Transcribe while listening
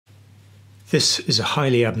This is a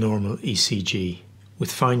highly abnormal ECG,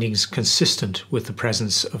 with findings consistent with the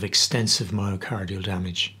presence of extensive myocardial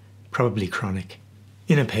damage, probably chronic,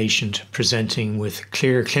 in a patient presenting with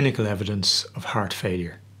clear clinical evidence of heart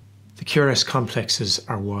failure. The QRS complexes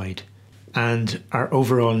are wide and are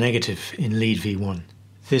overall negative in lead V1.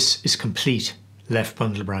 This is complete left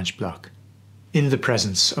bundle branch block. In the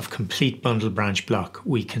presence of complete bundle branch block,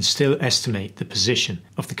 we can still estimate the position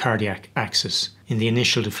of the cardiac axis in the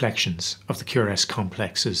initial deflections of the QRS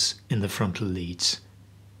complexes in the frontal leads.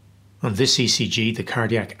 On this ECG, the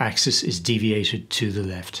cardiac axis is deviated to the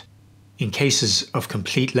left. In cases of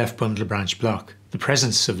complete left bundle branch block, the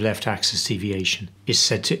presence of left axis deviation is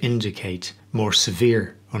said to indicate more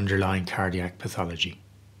severe underlying cardiac pathology.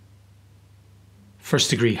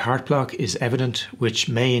 First degree heart block is evident, which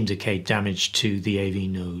may indicate damage to the AV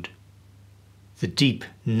node. The deep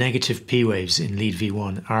negative P waves in lead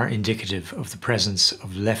V1 are indicative of the presence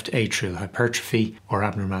of left atrial hypertrophy or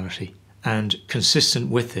abnormality, and consistent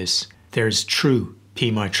with this, there is true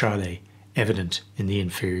P mitrale evident in the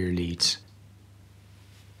inferior leads.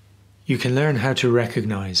 You can learn how to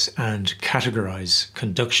recognize and categorize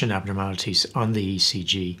conduction abnormalities on the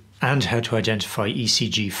ECG and how to identify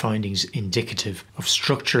ECG findings indicative of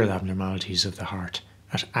structural abnormalities of the heart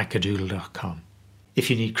at Acadoodle.com. If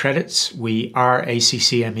you need credits, we are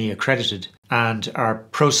ACCME accredited, and our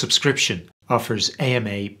Pro subscription offers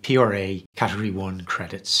AMA PRA Category 1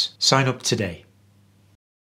 credits. Sign up today.